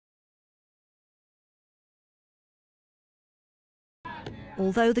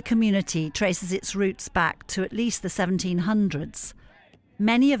Although the community traces its roots back to at least the 1700s,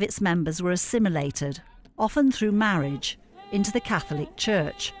 many of its members were assimilated, often through marriage, into the Catholic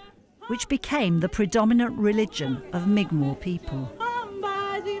Church, which became the predominant religion of Mi'kmaq people.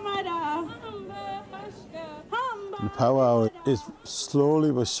 The powwow is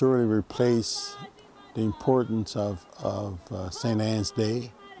slowly but surely replaced the importance of St. Anne's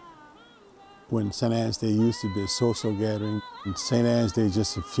Day, when St. Anne's Day used to be a social gathering. And St. Anne's Day is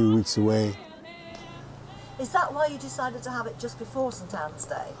just a few weeks away. Is that why you decided to have it just before St. Anne's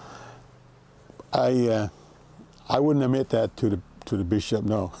Day? I wouldn't admit that to the bishop,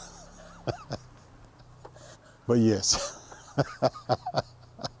 no. But yes.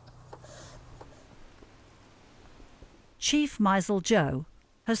 Chief Meisel Joe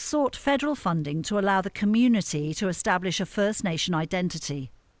has sought federal funding to allow the community to establish a First Nation identity,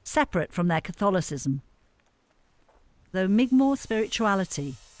 separate from their Catholicism. Though Mi'kmaq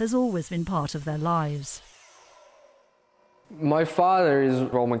spirituality has always been part of their lives. My father is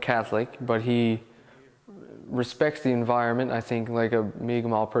Roman Catholic, but he respects the environment, I think, like a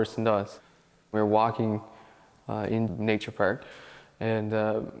Mi'kmaq person does. We were walking in Nature Park, and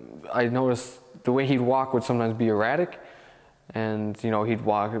I noticed the way he'd walk would sometimes be erratic, and he'd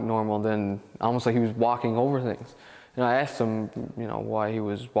walk normal, then almost like he was walking over things. And I asked him, why he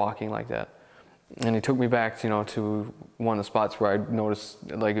was walking like that, and he took me back, to one of the spots where I noticed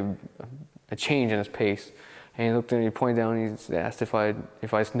like a change in his pace. And he looked at me, he pointed down, and he asked if I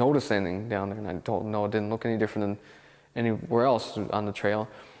noticed anything down there, and I told him no, it didn't look any different than anywhere else on the trail.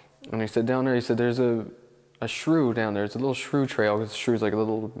 And he said down there, he said there's a shrew down there. It's a little shrew trail, because the shrew's like a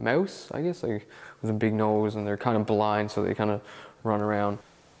little mouse, I guess, like with a big nose, and they're kind of blind, so they kind of run around.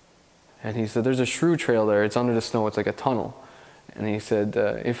 And he said there's a shrew trail there. It's under the snow. It's like a tunnel. And he said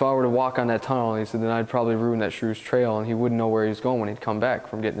if I were to walk on that tunnel, he said then I'd probably ruin that shrew's trail, and he wouldn't know where he was going when he'd come back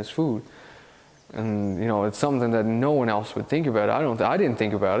from getting his food. And it's something that no one else would think about. I didn't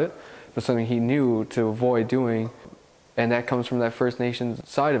think about it, but something he knew to avoid doing, and that comes from that First Nations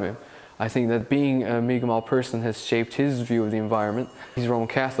side of him. I think that being a Mi'kmaq person has shaped his view of the environment. He's Roman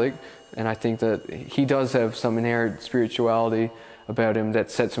Catholic, and I think that he does have some inherent spirituality about him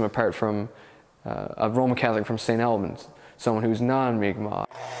that sets him apart from a Roman Catholic from St. Albans, someone who's non-Mi'kmaq.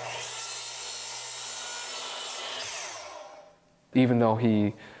 Even though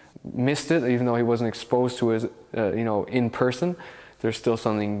he missed it, even though he wasn't exposed to it, in person, there's still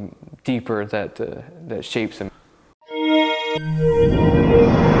something deeper that shapes him.